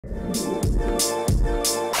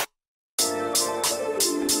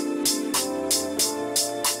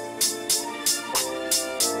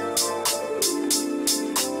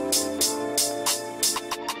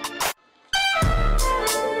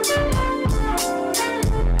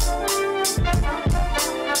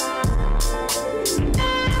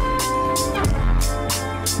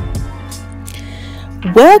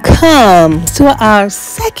Welcome to our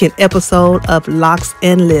second episode of Locs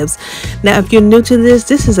and Lips. Now, if you're new to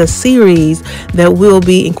this is a series that will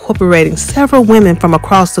be incorporating several women from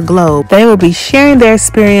across the globe. They will be sharing their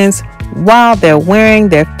experience while they're wearing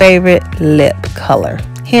their favorite lip color.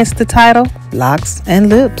 Hence the title, Locs and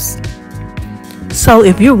Lips. So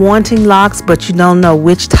if you're wanting locks but you don't know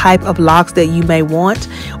which type of locks that you may want,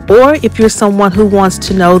 or if you're someone who wants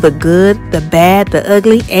to know the good, the bad, the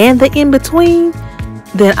ugly, and the in-between,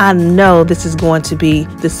 then I know this is going to be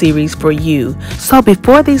the series for you. So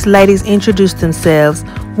before these ladies introduce themselves,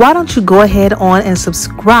 why don't you go ahead on and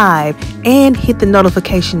subscribe and hit the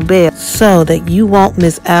notification bell so that you won't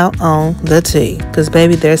miss out on the tea, because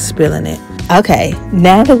baby, they're spilling it. Okay,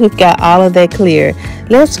 now that we've got all of that clear,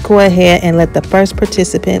 let's go ahead and let the first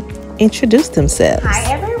participant introduce themselves.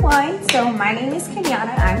 Hi everyone, so my name is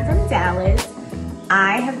KENYADA. I'm from Dallas.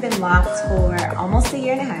 I have been locked for almost a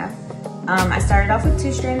year and a half. I started off with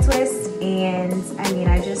 2-strand twists, and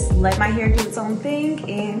I just let my hair do its own thing,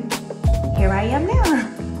 and here I am now.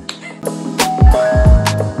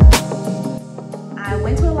 I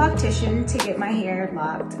went to a loctician to get my hair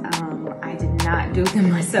locked. I did not do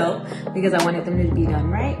them myself because I wanted them to be done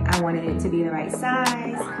right. I wanted it to be the right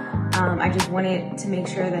size. I just wanted to make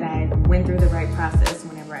sure that I went through the right process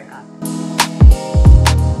whenever I got them.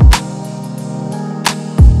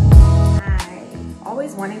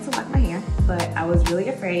 Always wanted to lock my hair, but I was really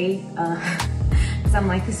afraid because I'm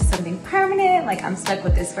like, this is something permanent, like I'm stuck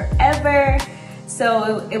with this forever.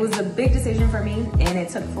 So it was a big decision for me, and it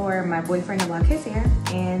took for my boyfriend to lock his hair,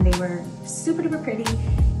 and they were super duper pretty,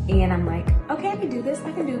 and I'm like, okay, I can do this.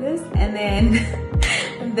 And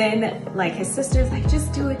then like his sister's like,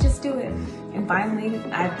 just do it. And finally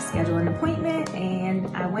I scheduled an appointment, and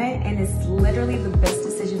I went, and it's literally the best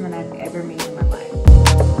decision that I've ever made in my life.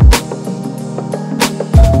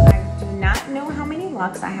 Know how many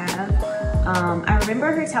locks I have. I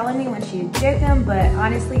remember her telling me when she did them, but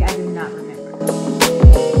honestly, I do not remember.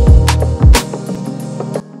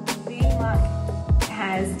 Being locked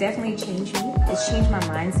has definitely changed me. It's changed my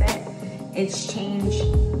mindset. It's changed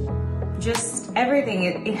just everything.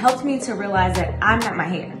 It helped me to realize that I'm not my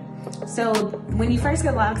hair. So when you first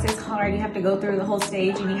get locks, it's hard. You have to go through the whole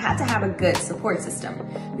stage, and you have to have a good support system,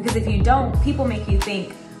 because if you don't, people make you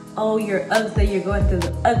think, oh, you're ugly, you're going through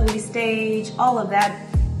the ugly stage, all of that.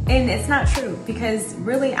 And it's not true, because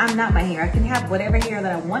really I'm not my hair. I can have whatever hair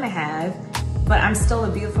that I want to have, but I'm still a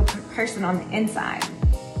beautiful person on the inside.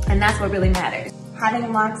 And that's what really matters.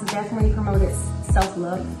 Having locks definitely promoted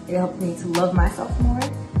self-love. It helped me to love myself more,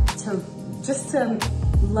 to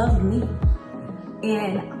love me.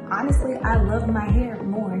 And honestly, I love my hair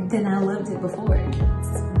more than I loved it before.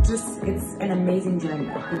 It's an amazing journey.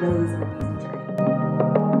 It really is an amazing journey.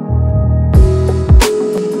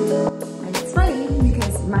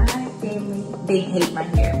 My family, they hate my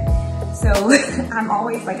hair. So I'm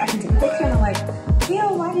always like, I can take a picture and I'm like,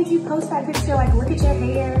 Phil, why did you post that picture? Like, look at your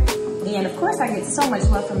hair. And of course I get so much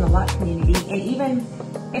love from the lock community. And even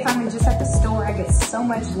if I'm just at the store, I get so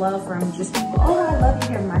much love from just people, oh, I love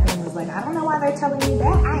your hair. My family's like, I don't know why they're telling me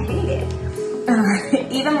that. I hate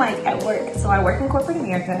it. Even like at work. So I work in corporate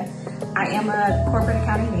America. I am a corporate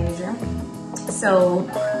accounting manager. So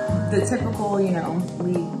the typical,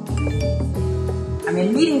 I'm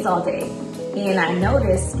in meetings all day, and I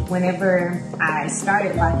noticed whenever I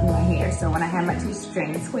started locking my hair, so when I had my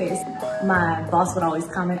 2-strand twist, my boss would always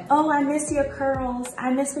comment, oh, I miss your curls.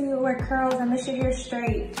 I miss when you wear curls. I miss your hair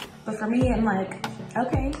straight. But for me, I'm like,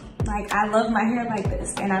 okay, like I love my hair like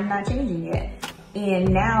this, and I'm not changing it.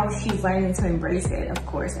 And now she's learning to embrace it. Of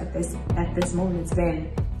course, at this moment, it's been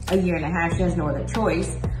a year and a half. She has no other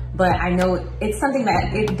choice. But I know it's something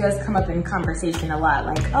that it does come up in conversation a lot.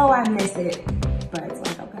 Like, oh, I miss it. But it's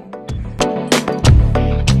like, okay.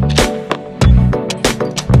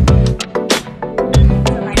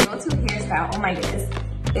 So my go-to hairstyle, oh my goodness.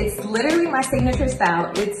 It's literally my signature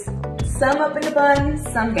style. It's some up in the bun,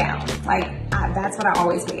 some down. Like, that's what I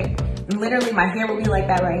always wear. And literally my hair will be like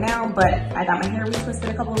that right now, but I got my hair retwisted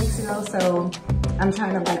a couple weeks ago, so I'm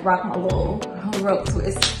trying to like rock my little rope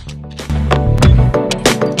twist.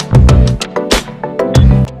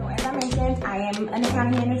 An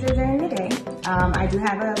accounting manager during the day. I do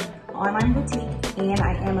have an online boutique, and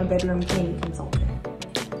I am a bedroom cleaning consultant.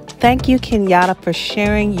 Thank you, KENYADA, for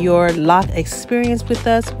sharing your lock experience with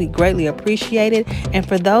us. We greatly appreciate it. And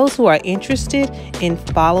for those who are interested in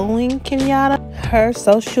following KENYADA, her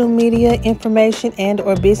social media information and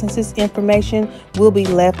or businesses information will be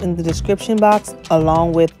left in the description box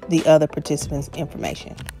along with the other participants'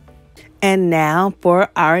 information. And now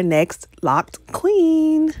for our next Loc'd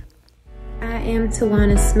Queen. I am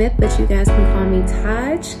TAJUANA Smith, but you guys can call me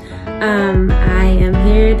Taj. I am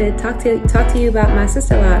here to talk to you about my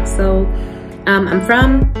Sisterlocs. So I'm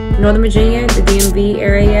from Northern Virginia, the DMV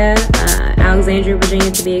area, Alexandria, Virginia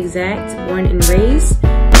to be exact, born and raised.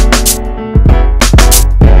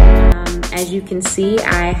 As you can see,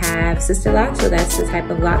 I have Sisterlocs, so that's the type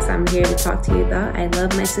of locks I'm here to talk to you about. I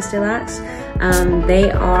love my Sisterlocs. They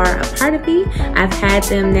are a part of me. I've had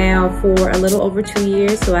them now for a little over 2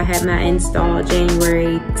 years, so I had my install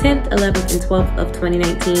January 10th, 11th, and 12th of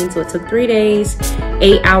 2019. So it took 3 days,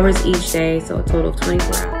 8 hours each day, so a total of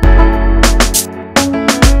 24 hours.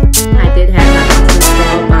 I did have my locks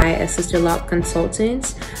installed by a Sisterloc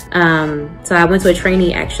consultant. So I went to a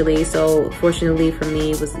trainee actually. So fortunately for me,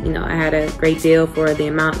 was I had a great deal for the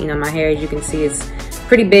amount. My hair, as you can see, is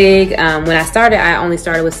pretty big. When I started, I only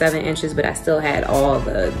started with 7 inches, but I still had all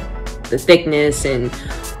the thickness and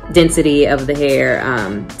density of the hair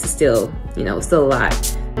to still, still a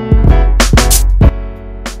lot.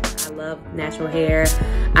 I love natural hair.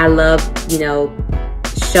 I love,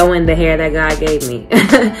 showing the hair that God gave me.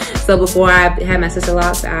 So before I had my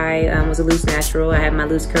Sisterlocs, I was a loose natural. I had my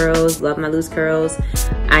loose curls, loved my loose curls.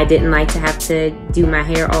 I didn't like to have to do my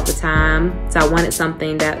hair all the time. So I wanted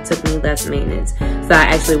something that took me less maintenance. So I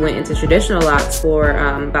actually went into traditional locks for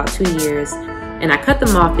about 2 years, and I cut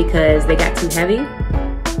them off because they got too heavy.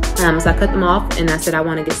 So I cut them off and I said I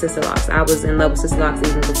want to get Sisterlocs. I was in love with Sisterlocs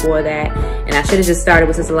even before that, and I should have just started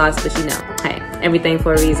with Sisterlocs, but hey, everything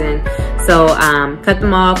for a reason. So cut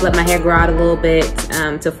them off, let my hair grow out a little bit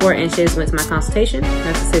to 4 inches, went to my consultation.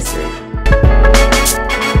 That's history.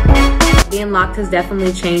 Being locked has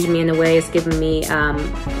definitely changed me in a way. It's given me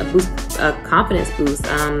a confidence boost.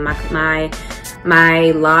 My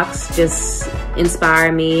locks just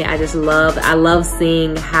inspire me. I love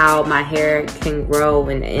seeing how my hair can grow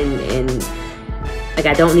and like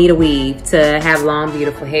I don't need a weave to have long,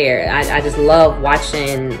 beautiful hair. I just love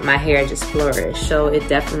watching my hair just flourish. So it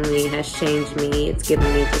definitely has changed me. It's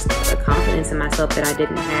given me just a confidence in myself that I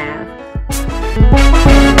didn't have.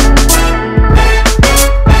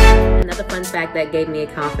 Another fun fact that gave me a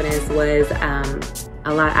confidence was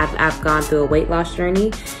I've gone through a weight loss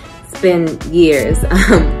journey. It's been years.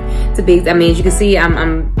 As you can see,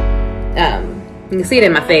 you can see it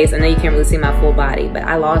in my face. I know you can't really see my full body, but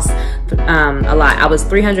I lost a lot. I was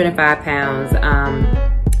 305 pounds,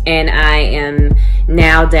 and I am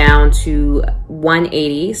now down to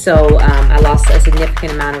 180. So I lost a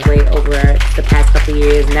significant amount of weight over the past couple of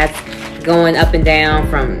years, and that's going up and down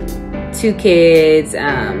from 2 kids,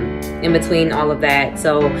 in between all of that.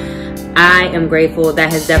 So I am grateful.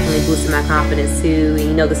 That has definitely boosted my confidence too.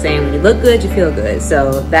 And the saying, when you look good, you feel good.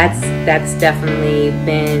 So that's definitely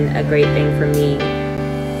been a great thing for me.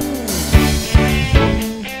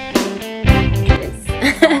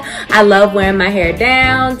 I love wearing my hair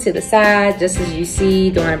down to the side, just as you see,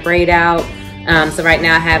 doing a braid out. So right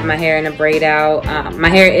now I have my hair in a braid out. My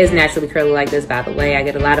hair is naturally curly like this, by the way. I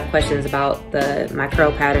get a lot of questions about my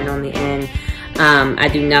curl pattern on the end. I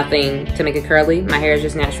do nothing to make it curly. My hair is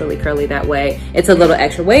just naturally curly that way. It's a little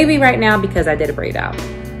extra wavy right now because I did a braid out.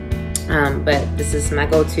 But this is my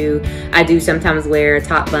go-to. I do sometimes wear a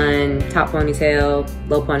top bun, top ponytail,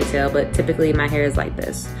 low ponytail, but typically my hair is like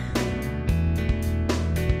this.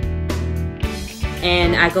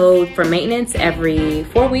 And I go for maintenance every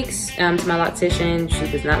 4 weeks to my loctician. She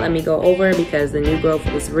does not let me go over because the new growth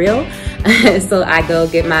is real. So I go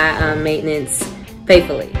get my maintenance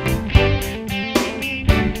faithfully.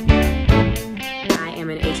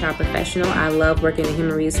 HR professional. I love working in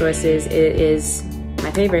human resources. It is my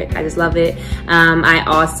favorite. I just love it. I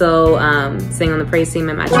also sing on the praise team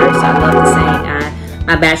at my church, so I love to sing.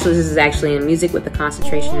 My bachelor's is actually in music with a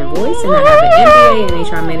concentration in voice, and I have an MBA in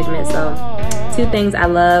HR management. So 2 things I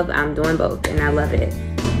love. I'm doing both, and I love it.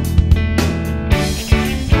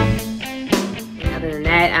 And other than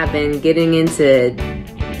that, I've been getting into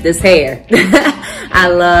this hair. I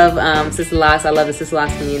love Sisterlocs. I love the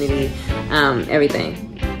Sisterlocs community. Everything.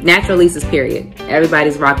 Natural leases, period.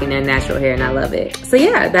 Everybody's rocking their natural hair, and I love it. So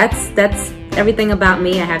yeah, that's everything about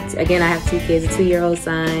me. I have 2 kids, a 2-year-old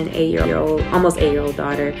son, 8-year-old, almost 8-year-old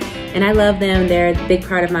daughter, and I love them. They're a big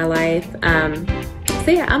part of my life. So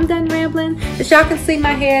yeah, I'm done rambling. As y'all can see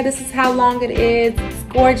my hair, this is how long it is. It's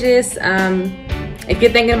gorgeous. If you're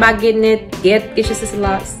thinking about getting it, get your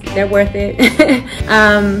Sisterlocs. They're worth it.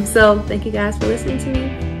 So thank you guys for listening to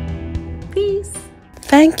me. Peace.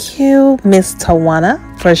 Thank you, Miss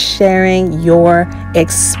TAJUANA, for sharing your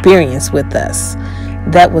experience with us.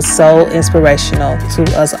 That was so inspirational to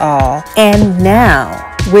us all. And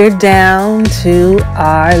now we're down to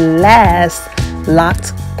our last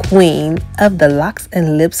Locked Queen of the Locs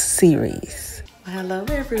and Lips series. Hello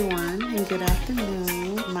everyone and good afternoon.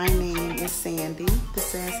 My name is Sandy, the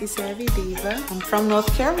Sassy Savvy Diva. I'm from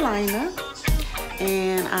North Carolina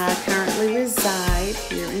and I currently reside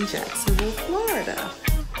here in Jacksonville, Florida.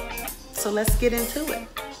 So let's get into it.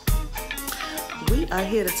 We are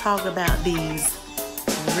here to talk about these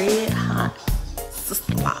red hot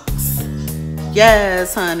Sisterlocs.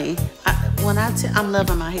 Yes, honey. I'm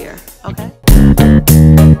loving my hair, okay?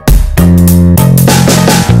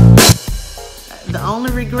 The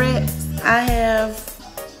only regret I have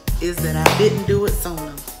is that I didn't do it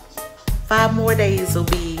sooner. 5 more days will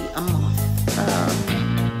be a month.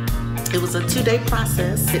 It was a 2-day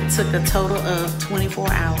process. It took a total of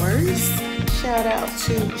 24 hours. Shout out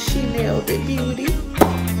to She Nailed It Beauty.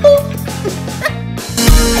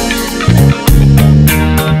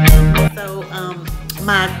 So,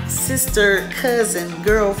 my sister, cousin,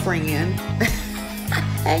 girlfriend,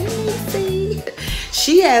 hey, Nisi,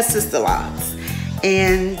 she has Sisterlocs.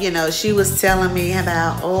 And, you know, she was telling me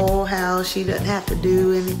about, how she doesn't have to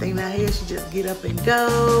do anything out here. She just get up and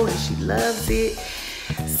go, and she loves it.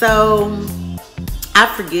 So, I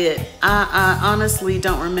forget. I honestly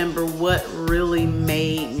don't remember what really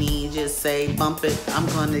made me just say, bump it, I'm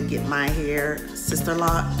going to get my hair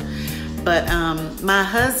Sisterlocked. But my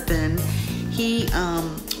husband, he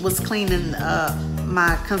was cleaning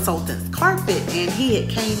my consultant's carpet, and he had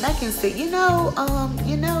came back and said,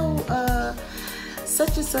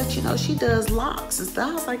 such and such, she does locks and stuff.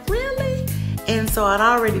 I was like, really? And so I'd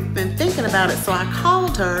already been thinking about it. So I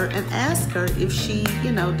called her and asked her if she,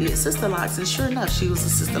 did Sisterlocs. And sure enough, she was a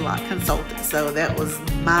Sisterloc consultant. So that was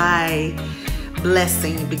my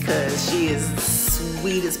blessing because she is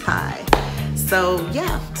sweet as pie. So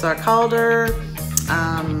yeah, so I called her.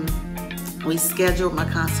 We scheduled my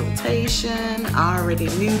consultation. I already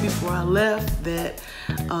knew before I left that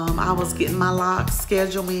I was getting my locks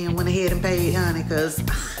scheduled. Me and went ahead and paid, honey, because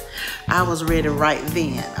I was ready right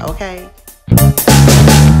then, okay?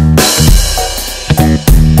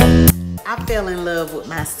 I fell in love with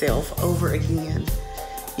myself over again.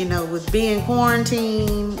 With being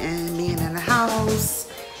quarantined and being in the house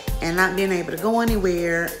and not being able to go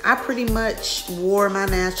anywhere, I pretty much wore my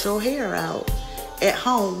natural hair out at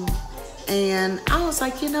home. And I was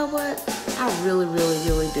like, you know what? I really, really,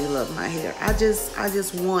 really do love my hair. I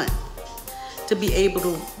just want to be able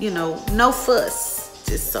to, no fuss.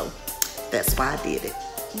 Just so that's why I did it.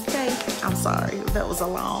 Okay, I'm sorry. That was a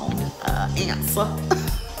long answer.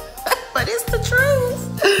 But it's the truth.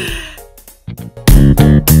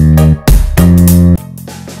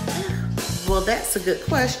 Well, that's a good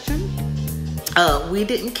question. We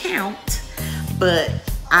didn't count, but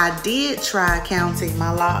I did try counting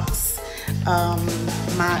my locks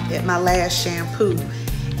at my last shampoo,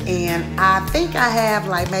 and I think I have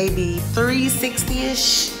like maybe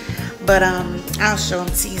 360-ish, but I'll show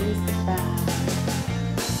them to you.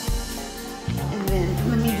 And then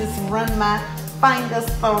let me just run my fingers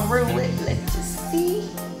through it. Let's just see.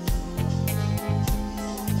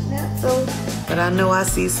 That's all. But I know I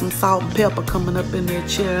see some salt and pepper coming up in their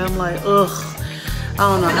chair. I'm like, ugh. I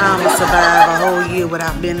don't know how I'm gonna survive a whole year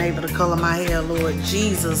without being able to color my hair, Lord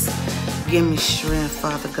Jesus. Give me strength,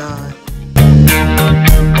 Father God.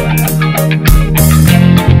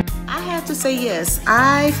 I have to say yes,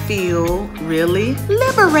 I feel really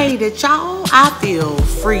liberated, y'all. I feel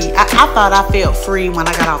free. I thought I felt free when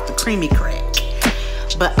I got off the creamy crack.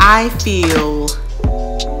 But I feel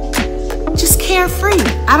just carefree.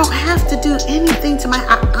 I don't have to do anything to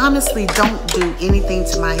I honestly don't do anything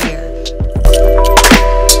to my hair.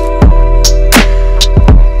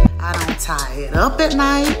 I don't tie it up at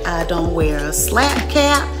night. I don't wear a slap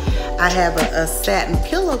cap. I have a satin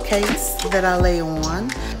pillowcase that I lay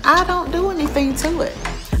on. I don't do anything to it.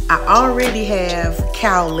 I already have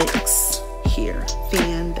cowlicks here,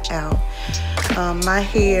 thinned out. My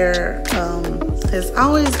hair has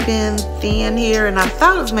always been thin here, and I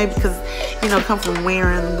thought it was maybe because, come from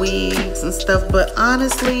wearing wigs and stuff, but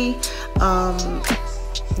honestly,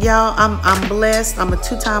 y'all, I'm blessed. I'm a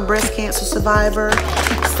 2-time breast cancer survivor.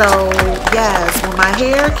 So yes, when my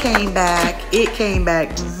hair came back, it came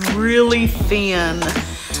back really thin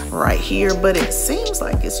right here, but it seems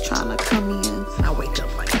like it's trying to come in. I wake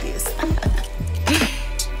up like this.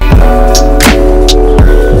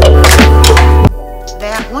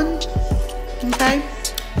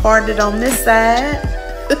 parted on this side,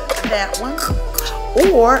 that one,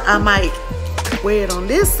 or I might wear it on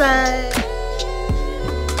this side,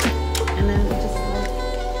 and then just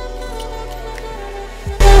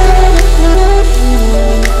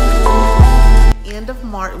end of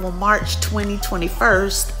March, well, March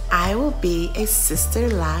 2021, I will be a Sister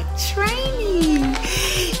Loc trainee.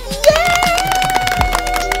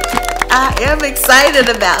 I am excited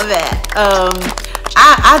about that.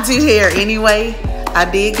 I do hair anyway. I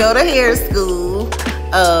did go to hair school,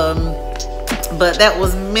 but that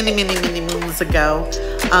was many moons ago.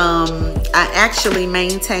 I actually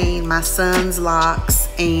maintained my son's locks,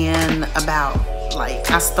 and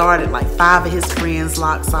I started like 5 of his friends'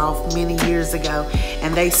 locks off many years ago,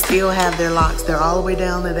 and they still have their locks. They're all the way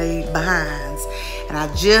down to their behinds, and I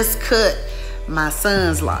just cut my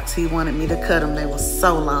son's locks. He wanted me to cut them. They were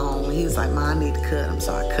so long. He was like, "Ma, I need to cut them."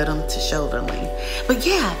 So I cut them to shoulder length. But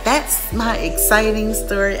yeah, that's my exciting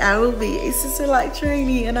story. I will be a Sister Loc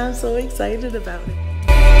trainee, and I'm so excited about it.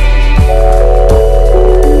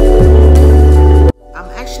 I'm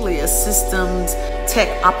actually a systems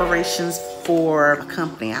tech operations for a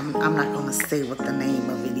company. I'm not going to say what the name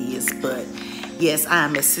of it is, but yes,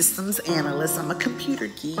 I'm a systems analyst. I'm a computer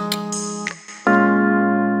geek.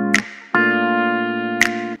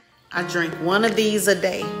 I drink one of these a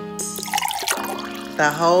day. The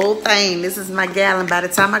whole thing. This is my gallon. By the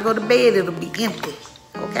time I go to bed, it'll be empty.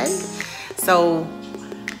 Okay? So,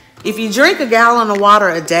 if you drink a gallon of water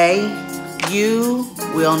a day, you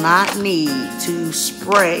will not need to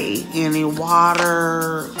spray any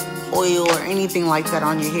water, oil, or anything like that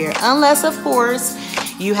on your hair. Unless, of course,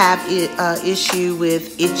 you have an issue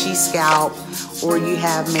with itchy scalp, or you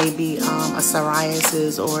have maybe a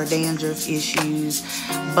psoriasis or dandruff issues.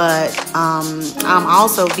 But I'm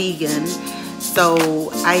also vegan, so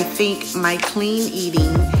I think my clean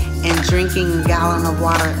eating and drinking a gallon of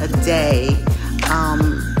water a day,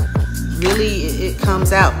 really it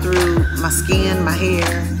comes out through my skin, my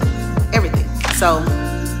hair, everything. So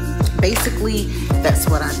basically, that's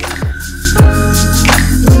what I do.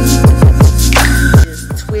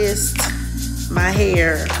 Just twist my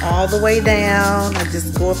hair all the way down. I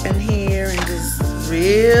just go up in here and just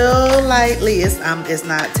real lightly. It's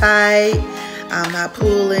not tight. I'm not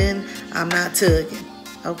pulling. I'm not tugging.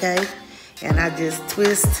 Okay? And I just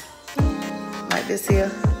twist like this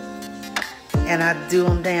here. And I do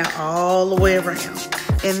them down all the way around.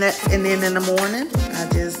 And then in the morning, I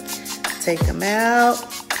just take them out.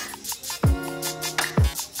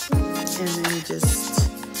 And then just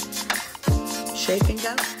shake and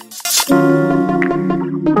go.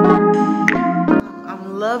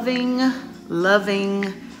 I'm loving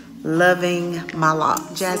my loc.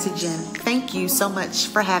 JazzyJenn, thank you so much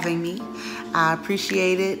for having me. I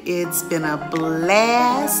appreciate it. It's been a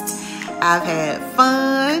blast. I've had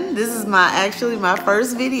fun. This is actually my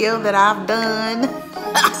first video that I've done.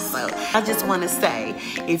 So I just want to say,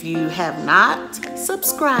 if you have not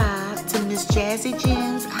subscribed to Miss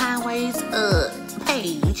JazzyJenn's Highways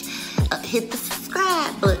page, hit the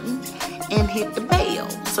subscribe button and hit the bell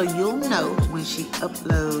so you'll know when she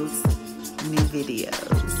uploads new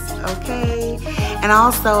videos. Okay? And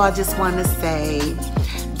also, I just want to say,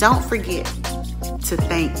 don't forget to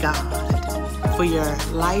thank God for your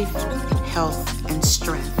life, health, and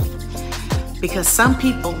strength, because some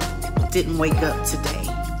people didn't wake up today.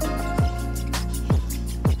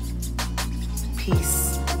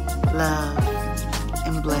 Peace, love,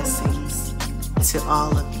 and blessings to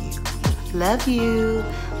all of you. Love you,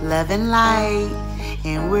 love and light,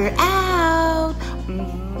 and we're out.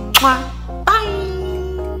 Bye.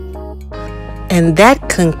 And that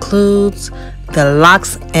concludes the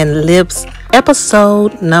Locs and Lips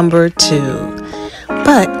episode number 2.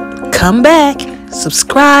 But come back,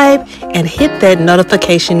 subscribe, and hit that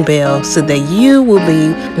notification bell so that you will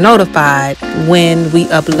be notified when we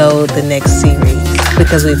upload the next series,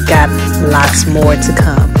 because we've got lots more to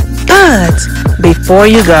come. But before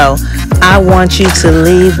you go, I want you to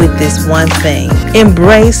leave with this one thing.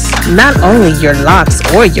 Embrace not only your locks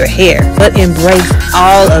or your hair, but embrace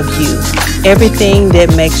all of you. Everything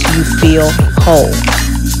that makes you feel whole.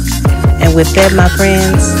 And with that, my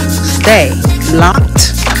friends, stay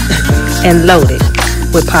locked and loaded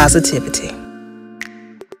with positivity.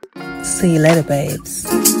 See you later, babes.